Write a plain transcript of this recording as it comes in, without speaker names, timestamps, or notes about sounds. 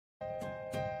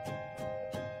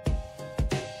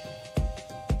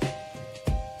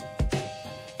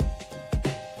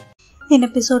In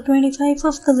episode 25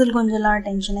 of Kızıl Goncalar,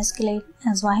 tension escalates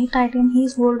as Vahid tightens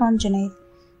his hold on Cüneyd,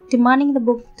 demanding the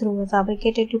book through a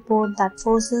fabricated report that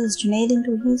forces Cüneyd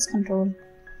into his control.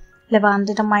 Levent,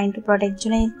 determined to protect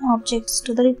Cüneyd, objects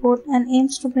to the report and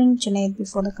aims to bring Cüneyd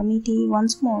before the committee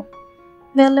once more,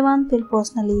 where Levent will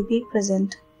personally be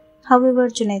present. However,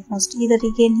 Cüneyd must either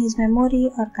regain his memory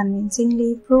or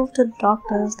convincingly prove to the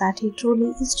doctors that he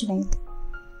truly is Cüneyd.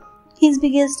 His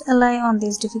biggest ally on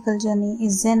this difficult journey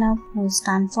is Zeynep, who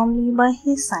stands firmly by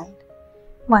his side.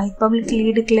 Vahid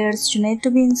publicly declares Cüneyd to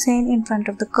be insane in front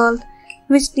of the cult,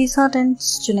 which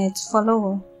disheartens Cüneyd's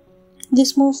follower.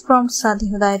 This move prompts Sadi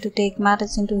Huday to take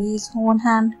matters into his own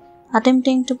hand,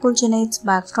 attempting to pull Cüneyd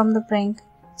back from the brink,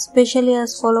 especially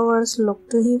as followers look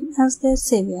to him as their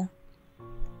savior.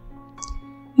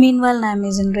 Meanwhile, Naim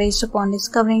is enraged upon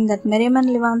discovering that Miriam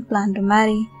and Levent plan to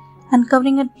marry.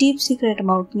 Uncovering a deep secret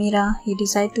about Mira, he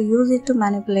decides to use it to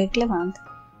manipulate Levent.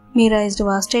 Mira is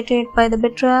devastated by the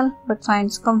betrayal but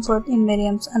finds comfort in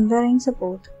Miriam's unwavering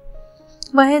support.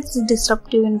 Vahid's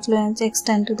disruptive influence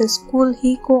extends to the school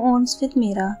he co-owns with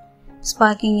Mira,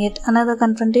 sparking yet another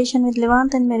confrontation with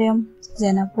Levent and Miriam.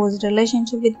 Zeynep, whose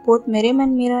relationship with both Miriam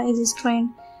and Mira is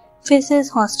strained, faces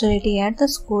hostility at the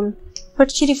school,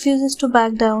 but she refuses to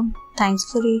back down.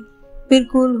 Thankfully,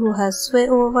 Birgul, who has sway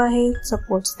over Vahid,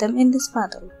 supports them in this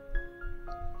battle.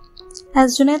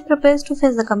 As Cüneyd prepares to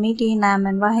face the committee, Naim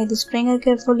and Vahid spring a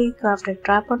carefully crafted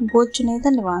trap on both Cüneyd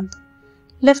and Levent.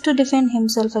 Left to defend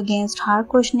himself against hard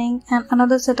questioning and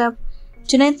another setup,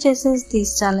 Cüneyd faces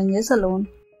these challenges alone.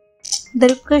 The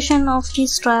repercussion of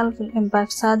his trial will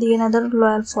impact Sadi and other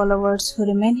loyal followers who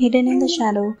remain hidden in the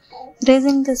shadow,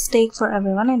 raising the stake for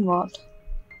everyone involved.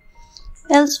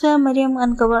 Elsewhere, Miriam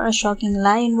uncovers a shocking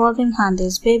lie involving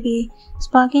Hande's baby,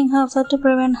 sparking her effort to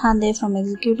prevent Hande from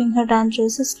executing her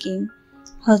dangerous scheme.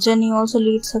 Her journey also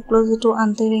leads her closer to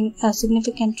uncovering a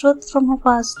significant truth from her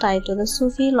past tied to the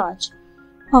Sufi lodge,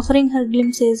 offering her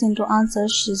glimpses into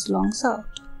answers she's long sought.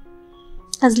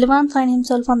 As Levent finds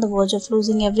himself on the verge of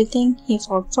losing everything he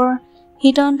fought for,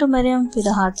 he turned to Miriam with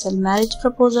a heartfelt marriage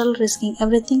proposal, risking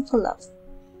everything for love.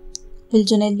 Will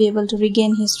Cüneyd be able to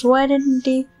regain his true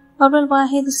identity, or will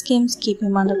Vahid's schemes keep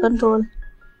him under control?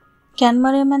 Can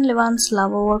Miriam and Levent's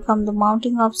love overcome the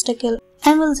mounting obstacle,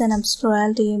 and will Zeynep's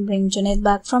loyalty bring Cüneyd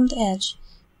back from the edge?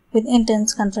 With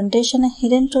intense confrontation and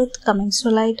hidden truth coming to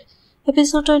light,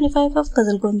 episode 25 of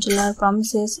Kızıl Goncalar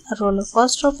promises a roller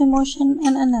coaster of emotion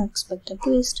and an unexpected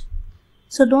twist.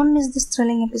 So don't miss this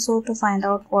thrilling episode to find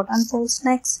out what unfolds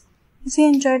next. If you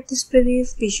enjoyed this preview,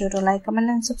 be sure to like, comment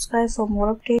and subscribe for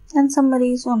more updates and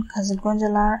summaries on Kızıl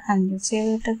Goncalar and your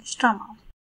favorite Turkish drama.